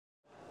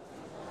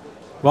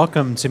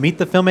Welcome to Meet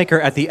the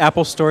Filmmaker at the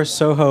Apple Store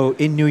Soho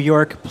in New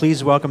York.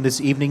 Please welcome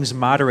this evening's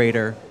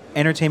moderator,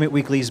 Entertainment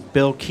Weekly's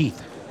Bill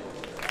Keith.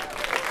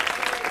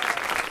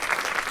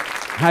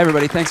 Hi,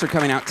 everybody. Thanks for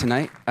coming out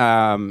tonight.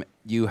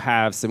 You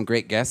have some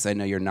great guests. I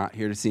know you're not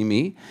here to see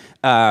me.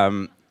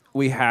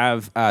 We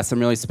have some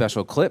really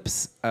special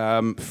clips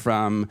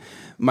from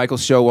Michael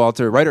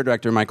Showalter,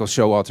 writer-director Michael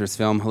Showalter's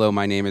film, Hello,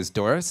 My Name is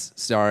Doris,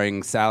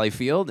 starring Sally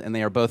Field, and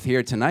they are both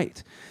here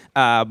tonight.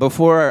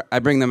 Before I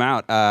bring them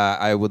out,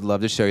 I would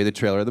love to show you the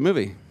trailer of the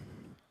movie.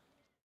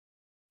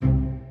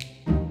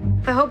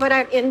 I hope I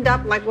don't end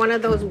up like one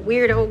of those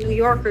weird old New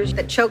Yorkers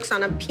that chokes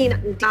on a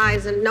peanut and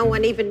dies and no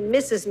one even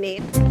misses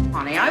me.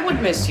 Honey, I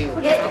would miss you.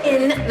 Get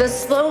in the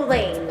slow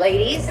lane,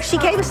 ladies. She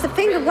gave us the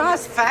finger,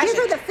 Ross. Fascist.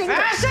 Give her the finger.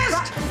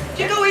 Fascist!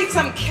 You go eat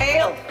some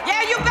kale.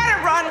 Yeah, you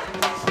better run.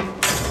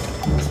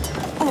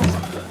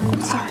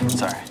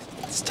 Sorry.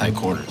 It's tight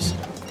quarters.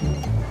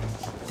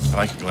 I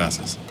like your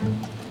glasses.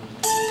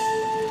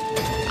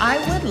 I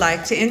would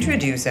like to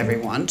introduce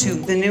everyone to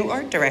the new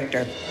art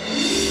director.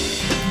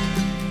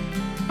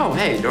 Oh,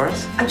 hey,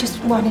 Doris. I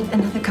just wanted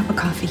another cup of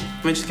coffee.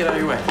 Let me just get out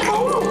of your way.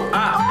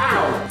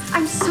 Ow!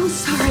 I'm so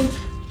sorry. You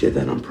did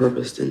that on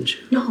purpose, didn't you?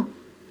 No.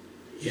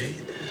 Yeah,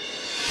 you did.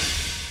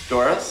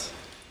 Doris?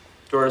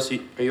 Doris,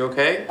 are you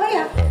okay? Oh,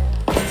 yeah.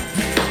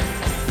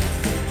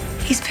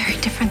 He's very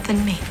different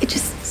than me. It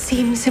just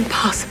seems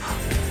impossible.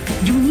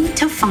 You need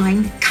to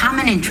find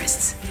common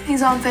interests.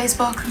 He's on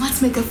Facebook.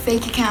 Let's make a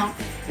fake account.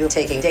 You're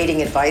taking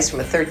dating advice from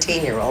a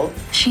 13-year-old.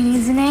 She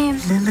needs a name.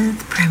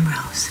 Lilith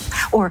Primrose.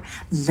 Or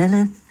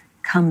Lilith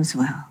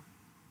Comeswell.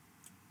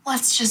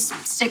 Let's just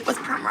stick with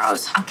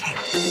Primrose. Okay.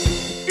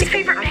 His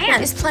favorite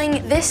band is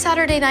playing this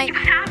Saturday night. You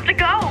have to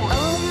go.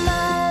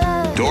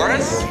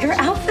 Doris? Your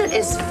outfit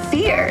is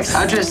fierce.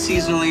 I dress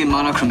seasonally and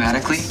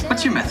monochromatically.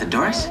 What's your method,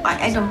 Doris?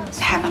 I don't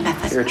have a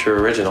method. You're a true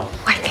original.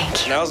 Why,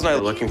 thank you. Niles and I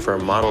are looking for a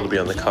model to be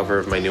on the cover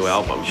of my new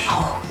album.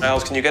 Oh.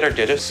 Niles, can you get our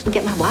digits?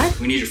 Get my what?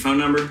 We need your phone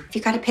number. Have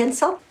you got a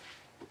pencil?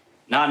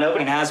 Nah,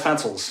 nobody has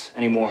pencils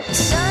anymore.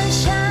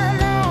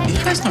 You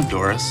guys know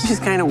Doris? She's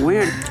kind of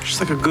weird. She's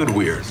like a good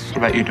weird. What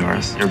about you,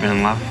 Doris? You ever been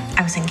in love?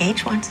 I was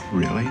engaged once.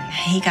 Really?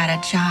 He got a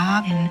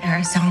job in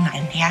Arizona,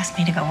 and he asked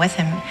me to go with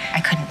him.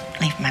 I couldn't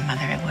leave my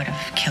mother. It would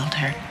have killed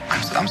her.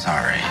 I'm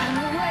sorry.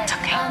 It's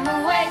okay.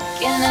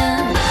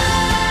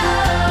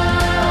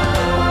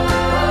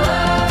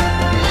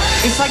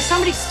 It's like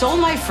somebody stole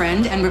my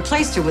friend and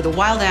replaced her with a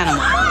wild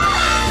animal.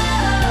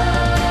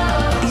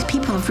 These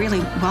people have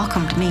really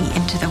welcomed me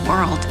into the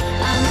world.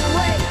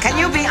 Can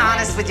you be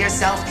honest with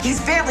yourself? He's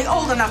barely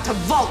old enough to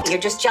vote. You're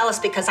just jealous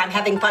because I'm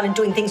having fun and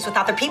doing things with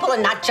other people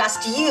and not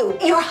just you.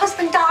 Your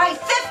husband died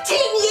 15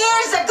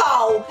 years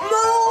ago!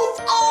 Move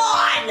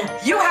on!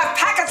 You have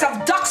packets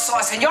of duck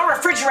sauce in your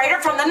refrigerator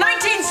from the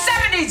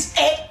 1970s.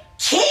 It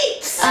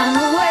keeps! I'm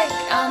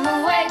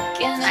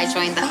awake, and I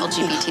joined the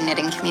LGBT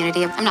knitting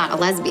community. I'm not a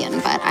lesbian,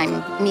 but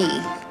I'm me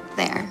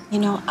there. You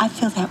know, I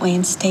feel that way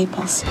in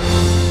Staples.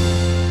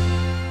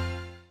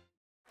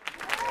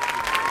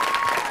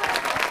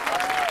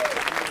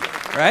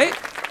 Right?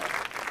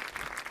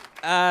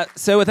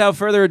 So without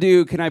further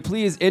ado, can I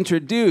please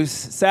introduce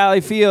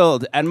Sally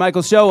Field and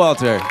Michael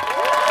Showalter?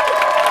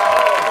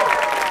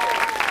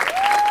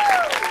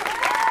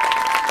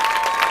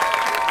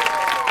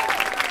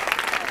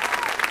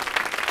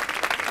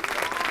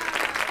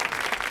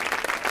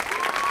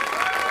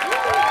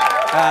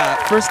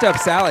 First up,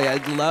 Sally,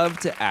 I'd love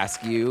to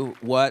ask you,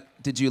 what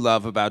did you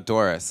love about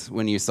Doris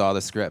when you saw the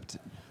script?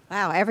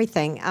 Wow,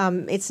 everything.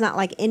 It's not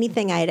like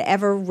anything I had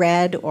ever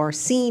read or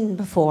seen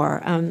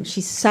before.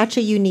 She's such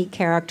a unique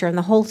character, and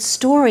the whole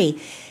story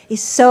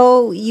is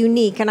so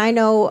unique. And I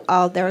know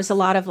there's a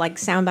lot of like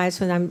sound bites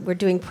when we're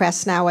doing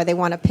press now where they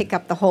want to pick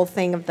up the whole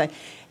thing of the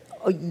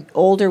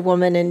older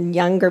woman and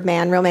younger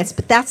man romance,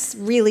 but that's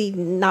really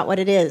not what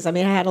it is. I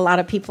mean, I had a lot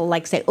of people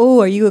like say, "Oh,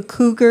 are you a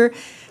cougar?"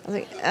 I was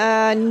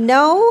like,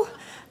 no.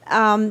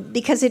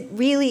 Because it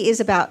really is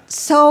about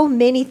so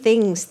many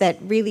things that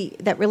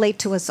relate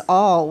to us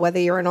all, whether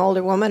you're an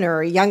older woman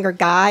or a younger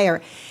guy,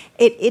 or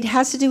it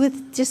has to do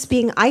with just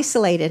being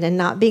isolated and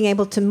not being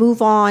able to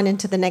move on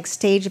into the next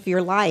stage of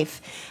your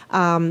life.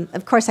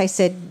 Of course, I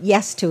said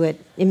yes to it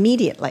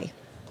immediately.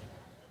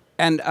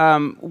 And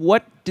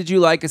what did you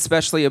like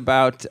especially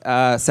about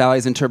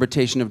Sally's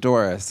interpretation of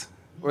Doris?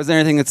 Was there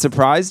anything that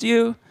surprised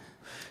you?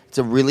 It's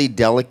a really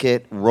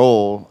delicate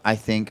role, I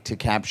think, to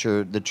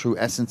capture the true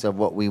essence of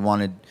what we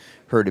wanted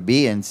her to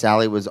be. And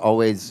Sally was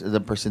always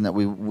the person that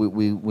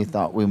we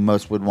thought we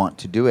most would want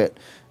to do it,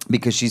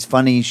 because she's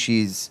funny,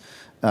 she's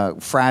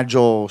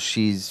fragile,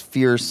 she's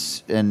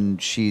fierce,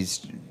 and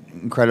she's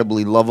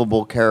incredibly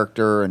lovable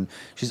character, and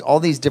she's all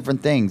these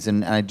different things.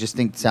 And I just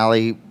think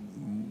Sally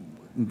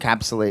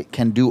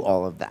can do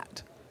all of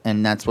that,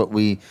 and that's what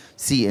we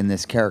see in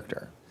this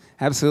character.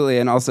 Absolutely,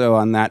 and also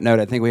on that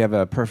note, I think we have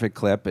a perfect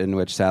clip in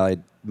which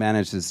Sally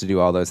manages to do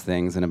all those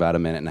things in about a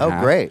minute and a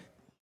half. Oh, great.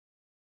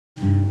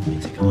 Let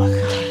me take a look.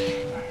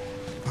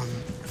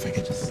 If I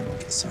could just...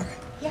 Sorry.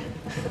 Yeah.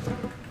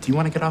 Do you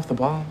want to get off the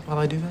ball while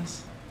I do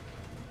this?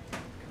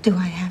 Do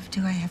I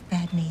have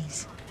bad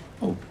knees?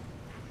 Okay.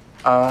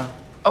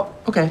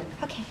 Okay.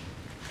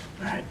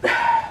 All right.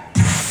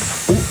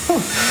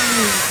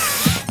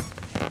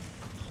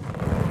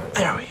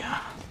 There we go.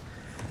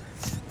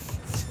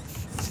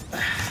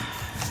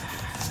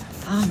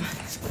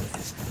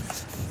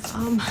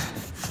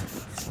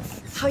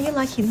 How you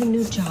liking the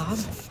new job?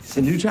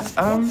 The new job,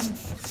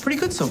 pretty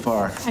good so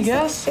far, I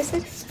guess. Is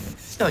it? I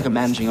feel like I'm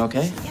managing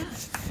okay. Yeah.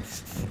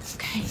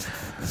 Okay.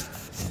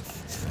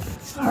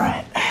 All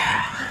right.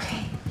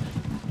 Okay.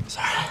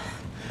 Sorry.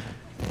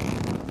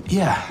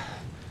 Yeah.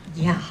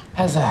 Yeah.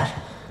 How's that?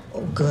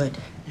 Oh, good.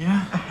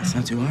 Yeah? It's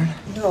not too hard?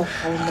 No,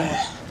 oh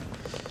no.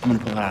 I'm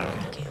gonna pull it out.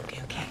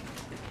 Okay.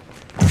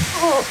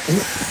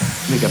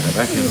 Let me get that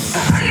back in.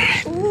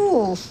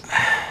 Ooh.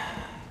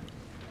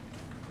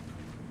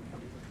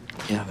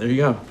 Yeah, there you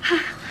go.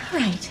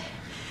 Right.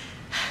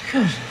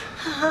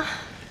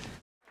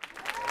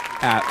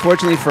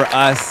 Fortunately for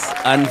us,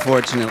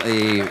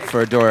 unfortunately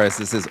for Doris,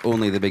 this is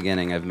only the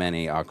beginning of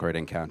many awkward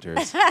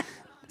encounters.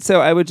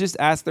 So I would just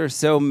ask, there's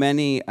so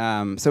many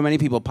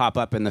people pop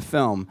up in the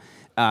film.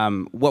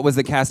 What was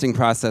the casting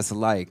process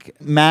like?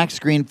 Max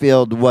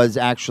Greenfield was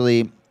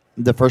actually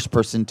the first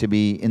person to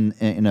be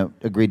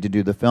agreed to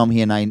do the film.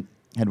 He and I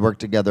had worked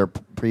together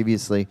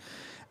previously,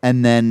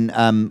 and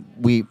then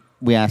we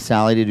asked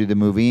Sally to do the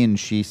movie, and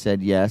she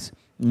said yes.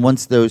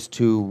 Once those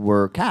two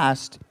were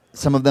cast,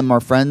 some of them are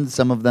friends,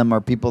 some of them are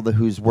people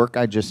whose work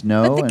I just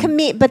know. But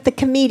the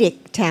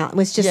comedic talent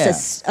was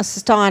just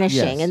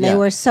astonishing, Yes, and they yeah.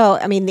 were so.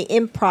 I mean, the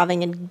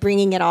improving and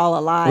bringing it all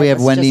alive. We have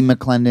was Wendy just-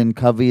 McClendon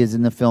Covey is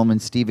in the film,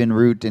 and Stephen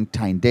Root and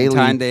Tyne Daly.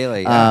 Tyne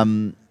Daly, yeah.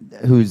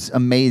 Who's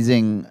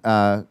amazing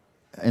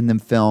in the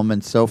film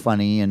and so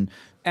funny.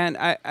 And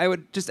I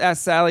would just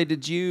ask Sally,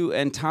 did you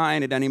and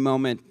Tyne at any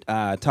moment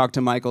talk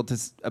to Michael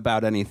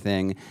about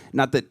anything?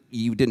 Not that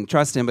you didn't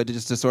trust him, but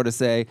just to sort of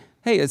say,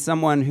 hey, as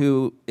someone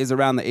who is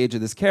around the age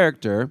of this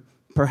character,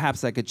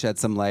 perhaps I could shed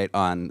some light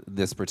on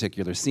this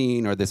particular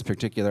scene or this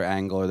particular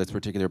angle or this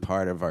particular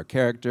part of our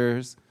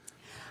characters.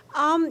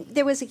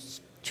 There was a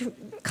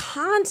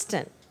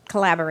constant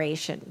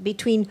collaboration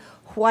between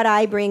what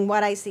I bring,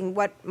 what I sing,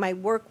 what my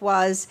work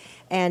was,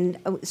 and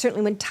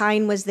certainly when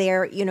Tyne was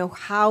there,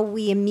 how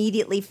we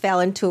immediately fell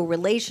into a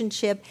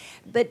relationship.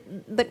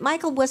 But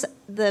Michael was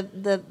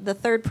the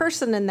third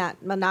person in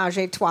that menage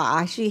a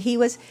trois. He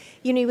was,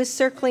 he was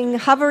circling,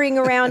 hovering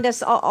around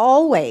us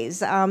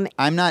always. I'm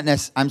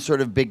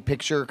sort of big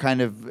picture, kind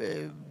of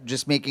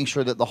just making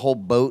sure that the whole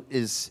boat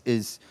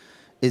is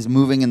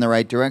moving in the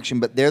right direction.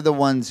 But they're the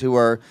ones who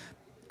are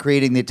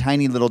creating the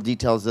tiny little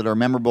details that are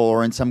memorable,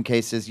 or in some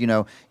cases,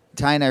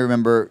 Tyne, I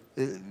remember,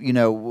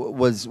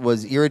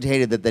 was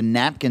irritated that the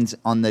napkins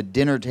on the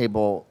dinner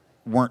table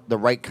weren't the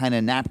right kind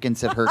of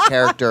napkins that her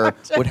character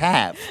would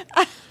have.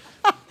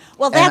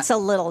 Well, that's a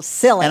little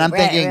silly. And I'm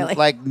thinking, really.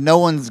 like, no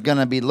one's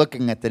gonna be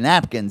looking at the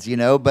napkins,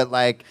 but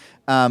like,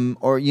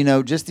 or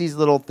just these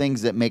little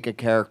things that make a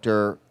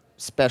character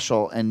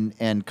special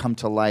and come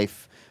to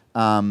life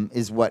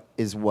is what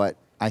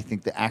I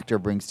think the actor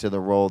brings to the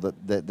role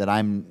that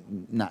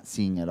I'm not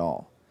seeing at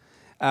all.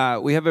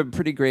 We have a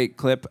pretty great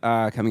clip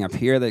coming up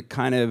here that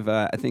kind of,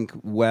 I think,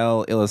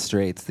 well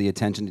illustrates the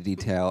attention to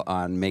detail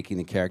on making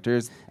the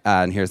characters.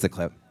 And here's the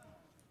clip.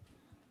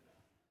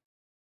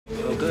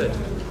 Oh, good.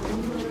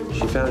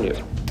 She found you.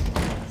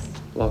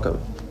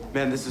 Welcome.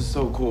 Man, this is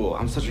so cool.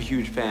 I'm such a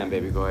huge fan,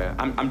 baby Goya.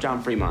 I'm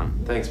John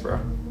Fremont. Thanks, bro.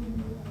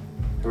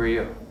 Who are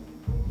you?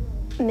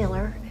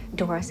 Miller,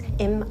 Doris,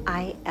 Miller,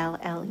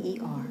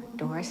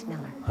 Doris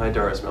Miller. Hi,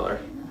 Doris Miller.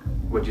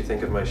 What'd you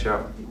think of my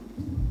show?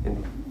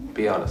 And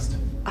be honest.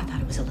 I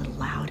thought it was a little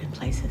loud in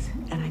places,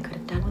 and I could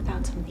have done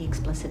without some of the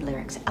explicit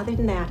lyrics. Other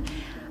than that,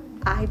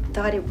 I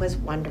thought it was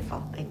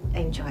wonderful. I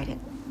enjoyed it.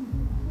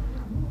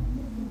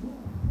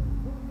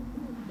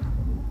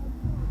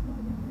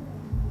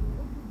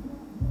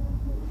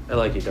 I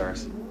like you,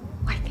 Doris.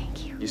 Why,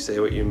 thank you. You say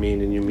what you mean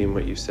and you mean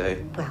what you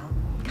say. Well,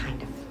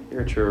 kind of.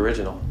 You're a true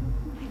original.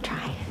 I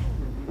try.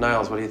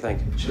 Niles, what do you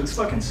think? She looks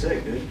fucking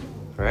sick, dude.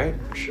 Right?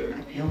 For sure.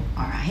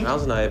 All right.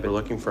 Niles and I have been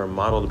looking for a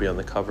model to be on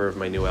the cover of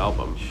my new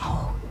album.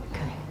 Oh,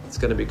 good. It's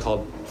gonna be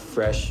called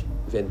Fresh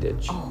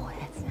Vintage. Oh,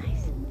 that's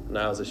nice.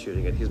 Niles is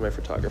shooting it. He's my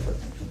photographer.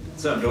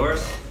 What's up,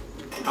 Doris?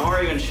 How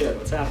are you and shit?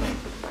 What's happening?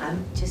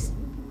 I'm just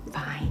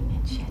fine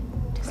and shit.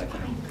 Just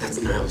fine.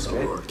 That's Niles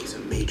O'Rourke. He's a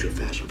major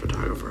fashion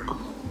photographer.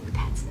 Oh,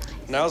 that's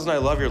nice. Niles and I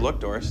love your look,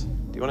 Doris.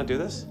 Do you want to do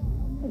this?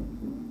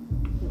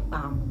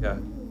 Yeah.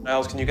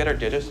 Niles, can you get our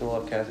digits and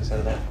we'll have Cassie set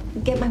it up?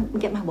 Get my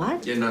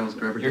what? Yeah, Niles,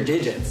 grab your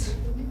digits.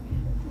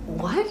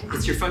 What?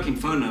 It's your fucking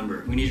phone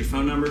number. We need your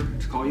phone number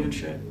to call you and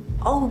shit.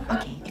 Oh,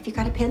 okay. If you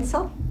got a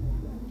pencil?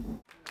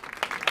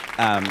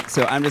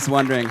 So I'm just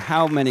wondering,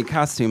 how many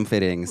costume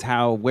fittings?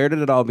 Where did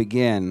it all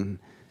begin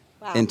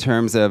in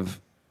terms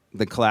of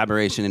the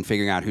collaboration and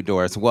figuring out who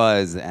Doris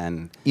was?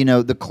 And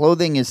the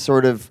clothing is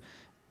sort of,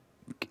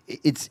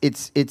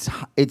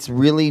 it's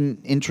really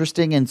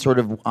interesting and sort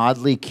of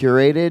oddly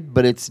curated,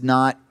 but it's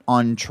not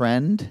on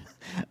trend.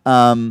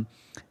 And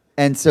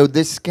so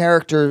this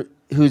character,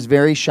 who's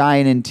very shy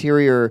and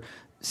interior,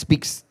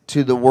 speaks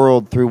to the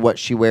world through what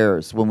she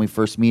wears when we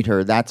first meet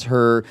her. That's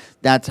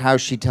how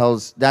she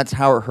tells. That's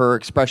how her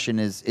expression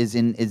is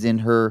in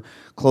her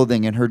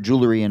clothing and her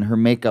jewelry and her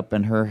makeup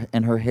and her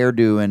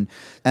hairdo,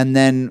 and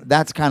then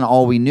that's kind of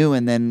all we knew.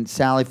 And then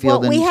Sally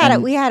Field. Well,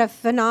 we had a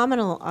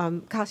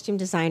phenomenal costume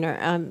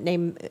designer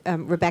named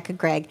Rebecca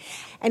Gregg,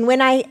 and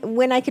when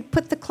I could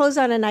put the clothes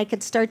on and I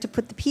could start to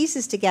put the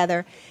pieces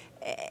together,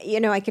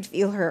 I could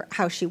feel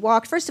how she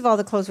walked. First of all,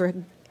 the clothes were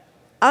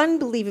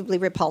unbelievably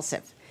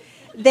repulsive.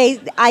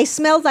 I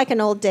smelled like an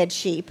old dead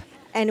sheep,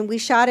 and we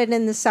shot it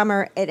in the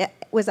summer. It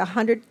was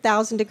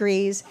 100,000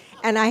 degrees,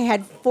 and I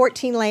had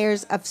 14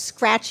 layers of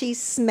scratchy,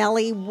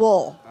 smelly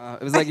wool.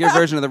 It was like your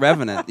version of The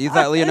Revenant. You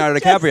thought Leonardo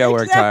DiCaprio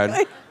worked hard.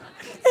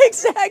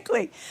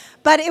 Exactly.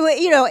 But it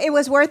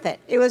was worth it.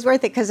 It was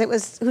worth it because it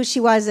was who she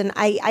was, and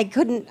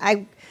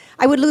I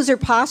would lose her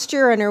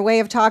posture and her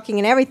way of talking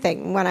and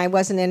everything when I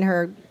wasn't in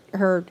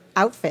her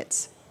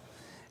outfits.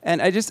 And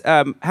I just,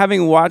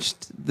 having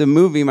watched the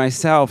movie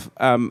myself,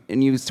 and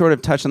you sort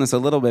of touched on this a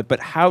little bit, but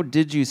how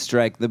did you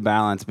strike the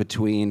balance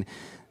between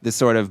the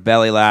sort of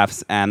belly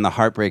laughs and the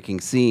heartbreaking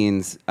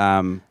scenes?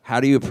 How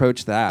do you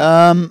approach that?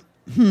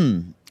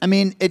 I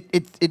mean,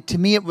 it to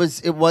me, it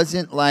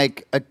wasn't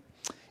like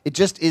it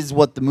just is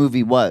what the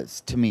movie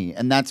was to me.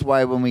 And that's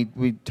why when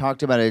we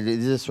talked about it,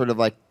 it's just sort of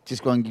like,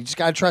 just going, you just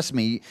gotta trust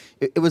me.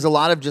 It was a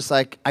lot of just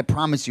like, I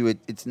promise you,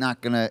 it's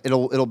not gonna,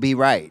 it'll be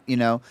right.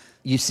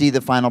 You see the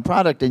final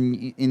product,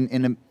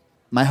 and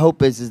my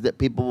hope is that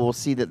people will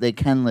see that they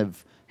can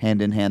live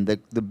hand in hand. That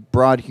the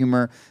broad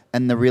humor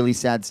and the really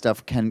sad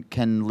stuff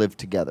can live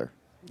together.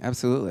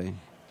 Absolutely.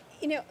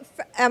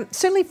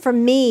 Certainly for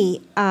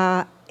me,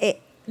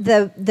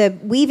 the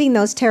weaving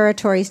those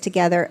territories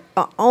together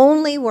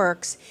only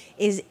works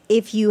is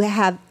if you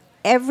have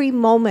every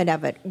moment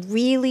of it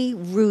really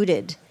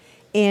rooted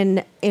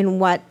in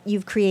what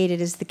you've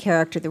created as the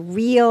character, the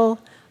real,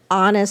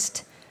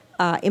 honest,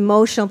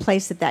 emotional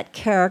place that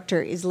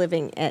character is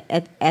living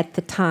at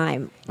the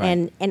time.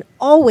 Right. And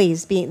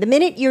always being, the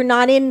minute you're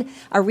not in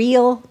a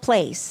real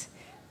place,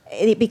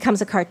 it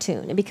becomes a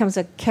cartoon. It becomes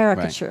a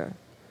caricature. Right.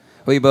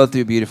 Well, you both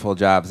do beautiful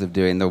jobs of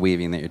doing the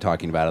weaving that you're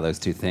talking about of those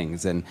two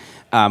things. And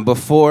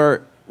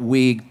before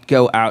we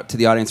go out to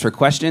the audience for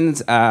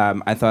questions,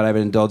 I thought I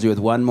would indulge you with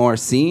one more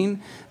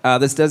scene.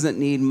 This doesn't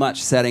need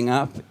much setting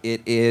up.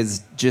 It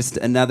is just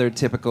another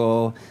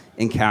typical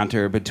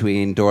encounter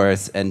between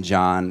Doris and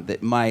John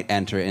that might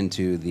enter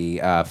into the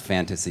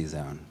fantasy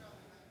zone.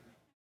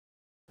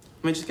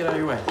 Let me just get out of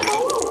your way.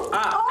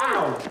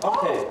 Ow!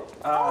 Okay.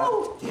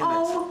 Damn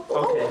it.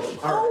 Okay.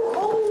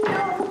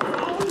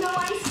 No,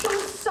 I'm so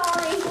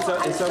sorry.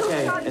 It's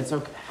okay. Sorry. It's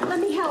okay. Let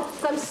me help.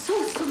 I'm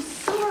so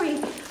sorry.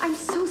 I'm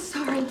so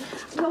sorry.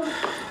 No,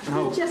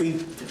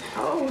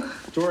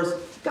 Doris.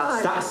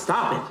 God.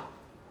 Stop it.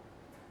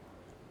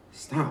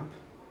 Stop.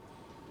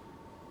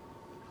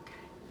 Okay.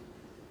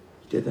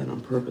 You did that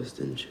on purpose,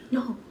 didn't you?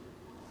 No.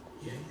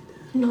 Yeah, you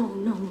did.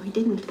 No, I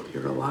didn't.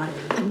 You're a liar.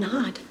 I'm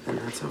not. And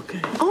that's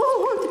okay.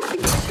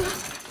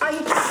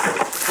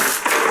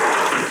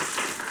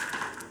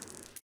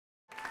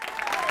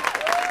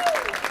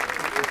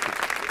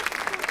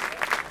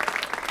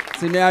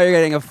 So now you're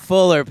getting a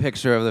fuller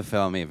picture of the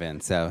film even.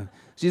 So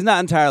she's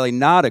not entirely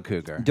not a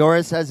cougar.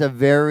 Doris has a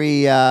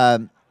very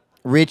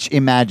rich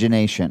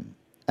imagination.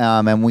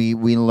 And we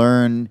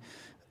learn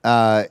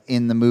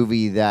in the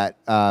movie that...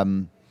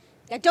 don't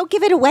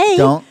give it away.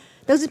 Don't.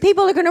 Those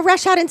people are going to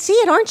rush out and see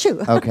it, aren't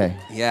you? Okay.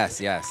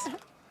 Yes.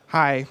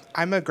 Hi,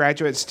 I'm a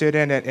graduate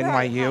student at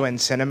NYU in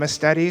cinema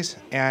studies,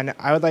 and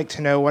I would like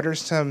to know what are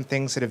some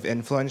things that have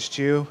influenced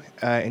you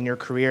in your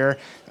career,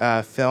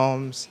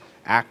 films,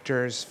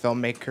 actors,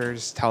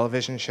 filmmakers,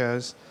 television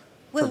shows,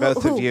 for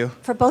both of you.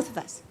 For both of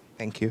us.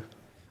 Thank you.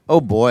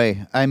 Oh,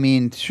 boy. I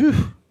mean,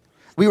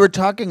 we were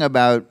talking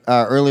about,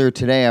 earlier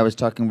today, I was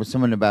talking with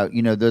someone about,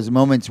 those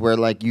moments where,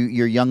 like,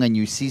 you're young and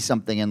you see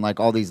something and, like,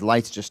 all these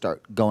lights just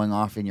start going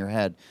off in your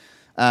head.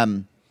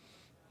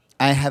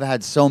 I have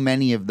had so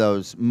many of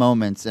those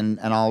moments, and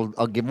I'll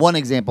give one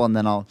example, and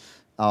then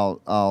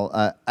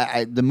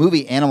the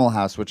movie Animal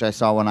House, which I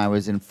saw when I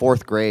was in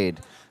 4th grade,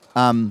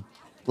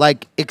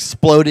 like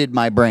exploded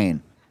my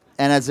brain.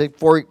 And as a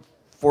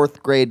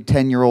fourth grade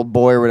 10-year-old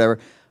boy or whatever,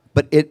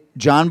 but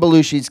John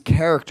Belushi's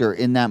character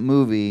in that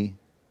movie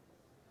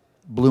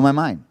blew my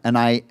mind. And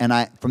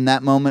I from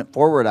that moment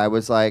forward, I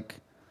was like,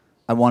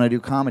 I want to do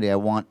comedy. I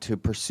want to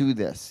pursue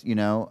this,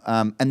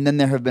 And then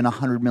there have been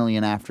 100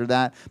 million after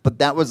that. But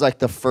that was like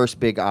the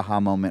first big aha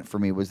moment for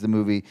me was the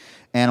movie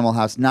Animal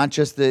House. Not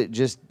just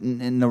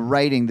in the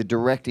writing, the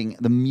directing,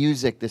 the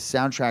music, the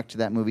soundtrack to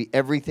that movie,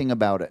 everything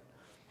about it.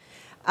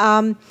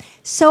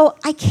 So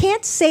I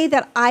can't say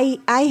that I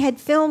had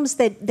films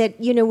that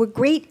were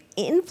great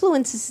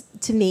influences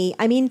to me.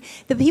 I mean,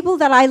 the people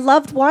that I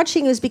loved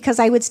watching was because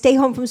I would stay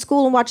home from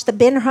school and watch the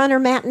Ben Hunter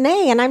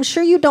matinee, and I'm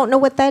sure you don't know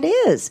what that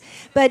is.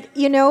 But,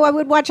 I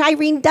would watch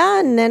Irene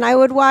Dunne, and I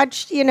would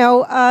watch, Cary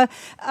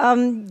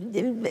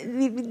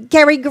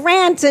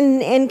Grant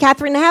and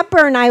Katharine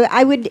Hepburn.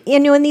 I would,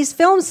 in these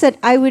films that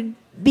I would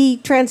be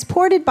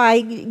transported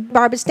by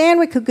Barbara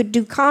Stanwyck, who could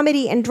do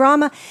comedy and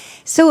drama.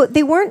 So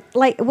they weren't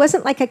like, it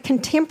wasn't like a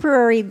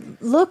contemporary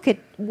look at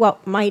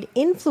what might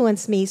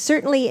influence me.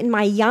 Certainly in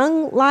my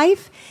young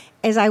life,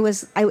 and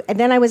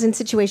then I was in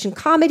situation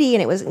comedy,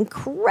 and it was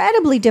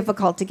incredibly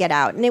difficult to get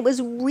out. And it was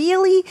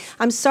really,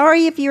 I'm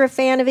sorry if you're a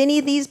fan of any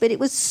of these, but it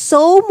was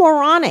so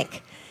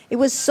moronic. It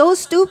was so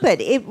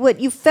stupid.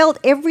 You felt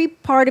every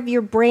part of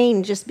your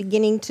brain just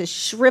beginning to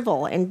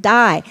shrivel and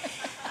die.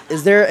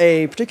 Is there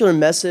a particular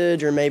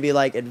message or maybe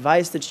like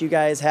advice that you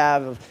guys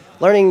have of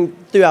learning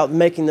throughout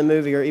making the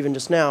movie or even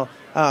just now,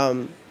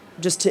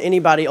 just to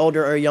anybody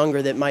older or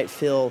younger that might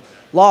feel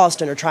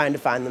lost and are trying to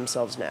find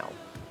themselves now?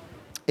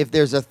 If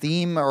there's a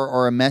theme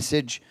or a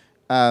message,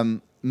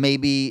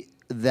 maybe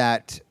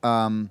that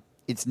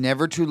it's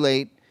never too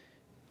late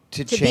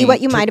to change. Be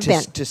what you might have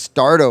been. To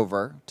start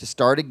over, to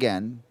start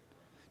again,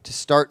 to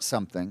start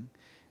something,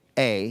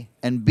 A.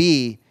 And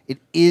B, it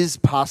is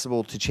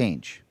possible to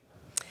change.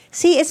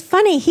 See, it's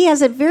funny. He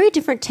has a very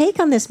different take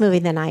on this movie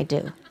than I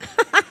do.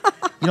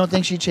 You don't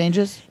think she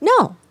changes?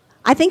 No.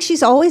 I think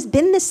she's always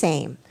been the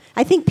same.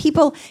 I think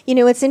people,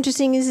 what's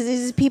interesting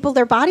is people,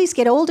 their bodies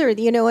get older,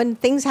 and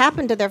things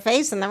happen to their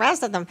face and the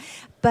rest of them.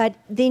 But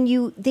then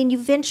you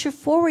venture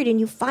forward and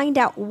you find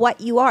out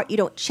what you are. You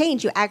don't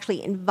change. You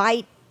actually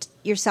invite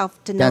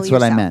yourself to know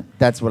yourself.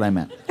 That's what I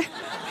meant.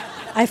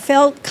 I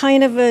felt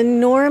kind of a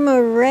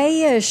Norma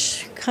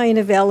Ray-ish kind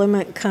of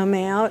element come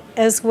out,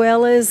 as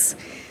well as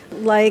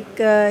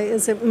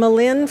is it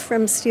Malin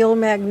from Steel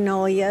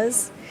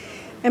Magnolias?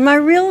 And my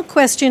real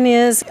question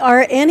is,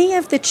 are any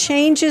of the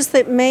changes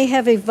that may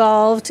have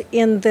evolved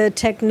in the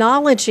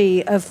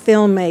technology of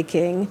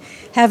filmmaking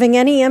having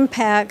any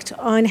impact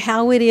on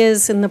how it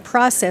is in the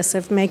process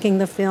of making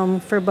the film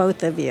for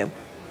both of you?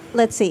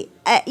 Let's see.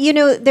 I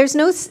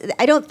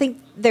don't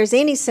think there's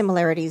any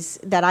similarities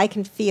that I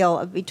can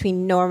feel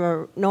between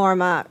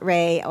Norma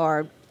Ray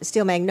or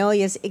Steel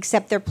Magnolias,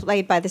 except they're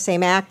played by the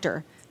same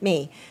actor,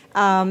 me.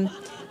 And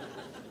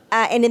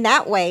in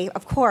that way,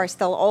 of course,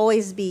 there'll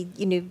always be,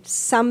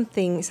 some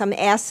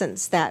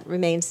essence that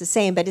remains the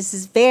same. But this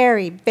is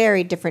very,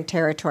 very different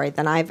territory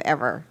than I've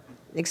ever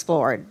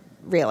explored,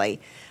 really.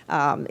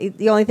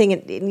 The only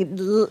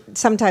thing,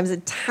 sometimes the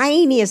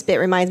tiniest bit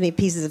reminds me of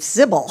pieces of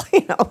Sybil,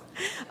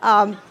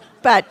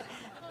 But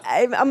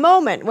a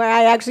moment where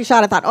I actually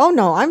shot, I thought, oh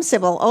no, I'm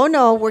Sybil. Oh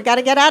no, we got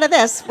to get out of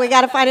this. We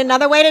got to find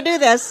another way to do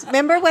this.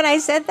 Remember when I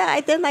said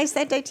that? I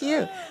said that to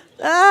you.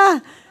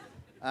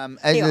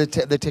 As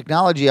the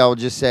technology, I will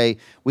just say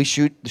we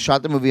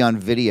shot the movie on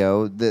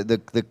video.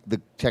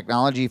 The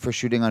technology for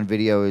shooting on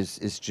video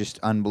is just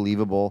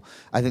unbelievable.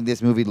 I think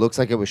this movie looks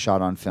like it was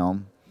shot on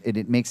film.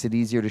 It makes it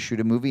easier to shoot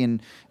a movie,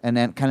 and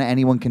then kind of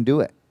anyone can do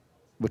it,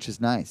 which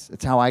is nice.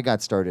 It's how I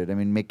got started. I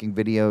mean, making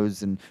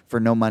videos and for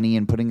no money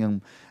and putting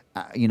them,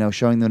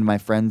 showing them to my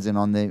friends and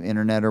on the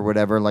internet or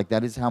whatever. Like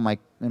that is in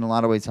a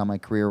lot of ways, how my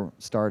career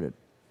started.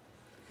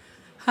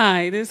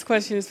 Hi, this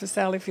question is for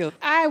Sally Field.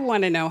 I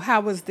want to know,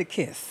 how was the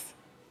kiss?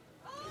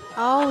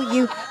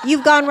 Oh,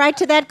 you've gone right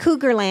to that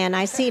cougar land,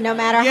 I see, no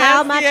matter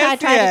how much I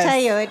try to tell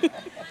you it.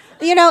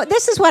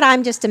 This is what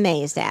I'm just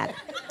amazed at.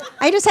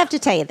 I just have to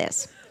tell you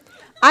this.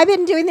 I've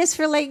been doing this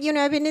for I've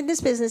been in this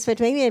business for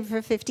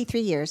 53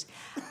 years.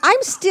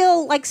 I'm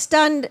still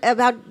stunned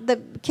about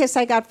the kiss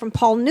I got from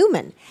Paul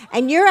Newman.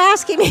 And you're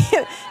asking me,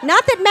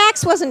 not that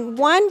Max wasn't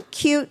one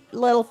cute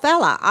little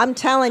fella, I'm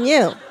telling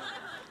you.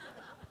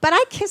 But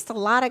I kissed a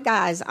lot of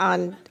guys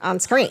on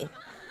screen,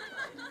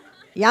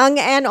 young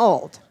and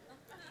old.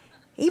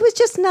 He was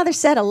just another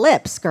set of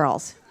lips,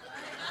 girls.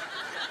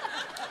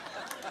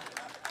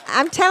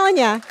 I'm telling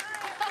you,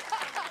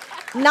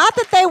 not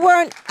that they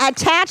weren't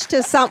attached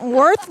to something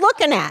worth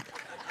looking at.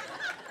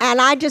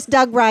 And I just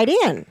dug right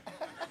in.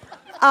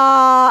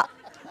 But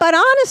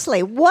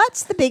honestly,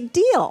 what's the big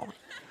deal?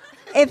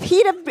 If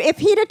he'd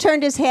have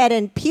turned his head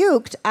and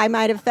puked, I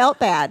might have felt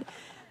bad.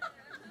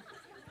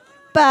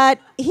 But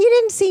he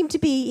didn't seem to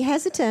be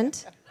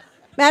hesitant.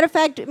 Matter of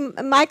fact,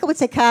 Michael would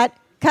say, cut,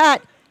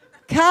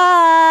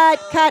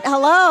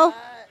 hello.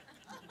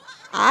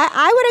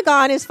 I would have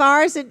gone as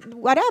far as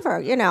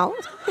whatever,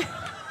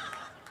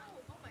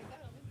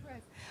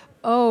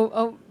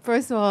 Oh,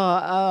 first of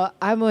all,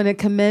 I want to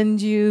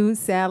commend you,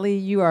 Sally.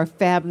 You are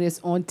fabulous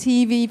on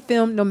TV,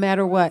 film, no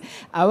matter what.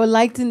 I would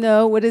like to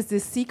know, what is the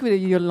secret of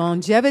your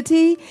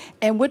longevity,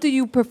 and what do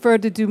you prefer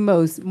to do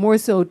most? More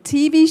so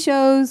TV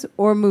shows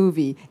or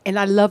movie? And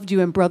I loved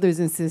you in Brothers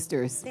and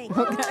Sisters. Thank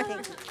you.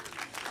 Thank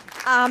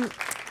you.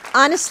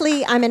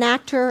 Honestly, I'm an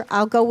actor.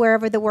 I'll go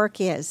wherever the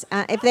work is.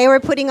 If they were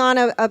putting on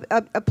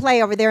a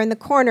play over there in the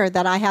corner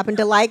that I happen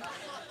to like,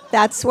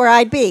 that's where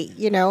I'd be,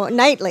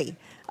 nightly.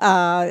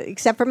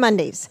 Except for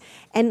Mondays.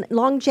 And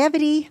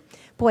longevity,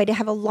 boy, to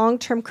have a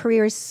long-term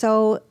career is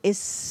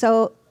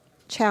so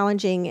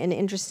challenging and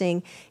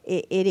interesting.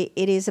 It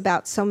is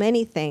about so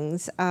many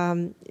things.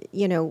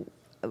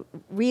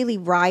 Really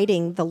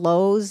riding the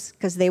lows,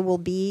 because they will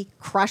be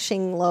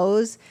crushing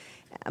lows,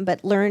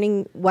 but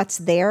learning what's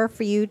there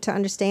for you to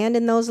understand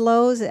in those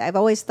lows. I've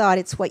always thought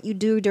it's what you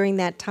do during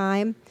that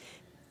time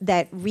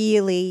that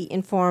really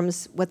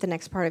informs what the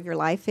next part of your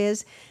life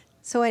is.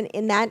 So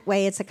in that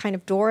way, it's a kind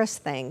of Doris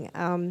thing,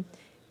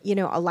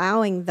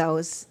 allowing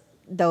those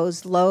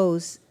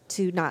lows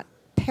to not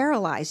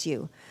paralyze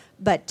you,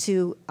 but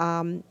to,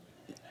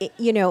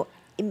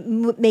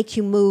 make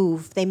you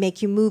move. They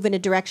make you move in a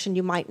direction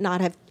you might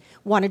not have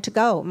wanted to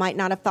go, might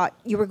not have thought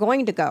you were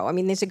going to go. I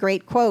mean, there's a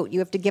great quote, you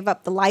have to give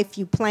up the life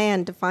you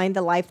planned to find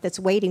the life that's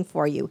waiting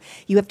for you.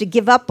 You have to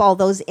give up all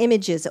those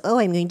images. Oh,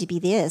 I'm going to be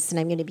this, and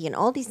I'm going to be in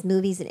all these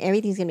movies, and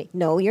everything's going to be...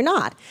 No, you're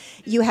not.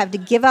 You have to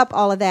give up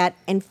all of that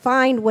and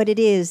find what it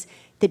is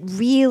that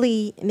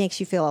really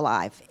makes you feel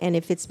alive. And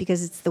if it's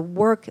because it's the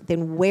work,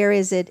 then where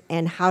is it,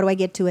 and how do I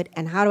get to it,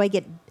 and how do I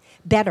get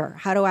better?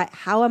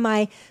 How am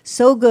I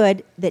so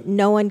good that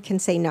no one can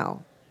say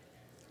no?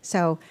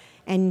 So...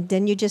 And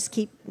then you just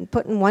keep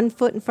putting one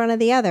foot in front of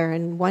the other,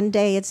 and one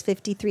day it's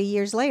 53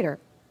 years later.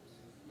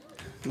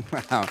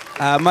 Wow.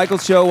 Michael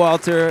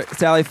Showalter,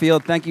 Sally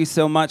Field, thank you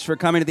so much for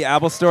coming to the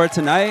Apple Store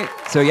tonight.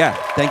 So yeah,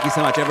 thank you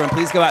so much, everyone.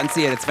 Please go out and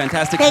see it. It's a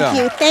fantastic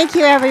film. Thank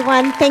you,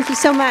 everyone. Thank you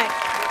so much.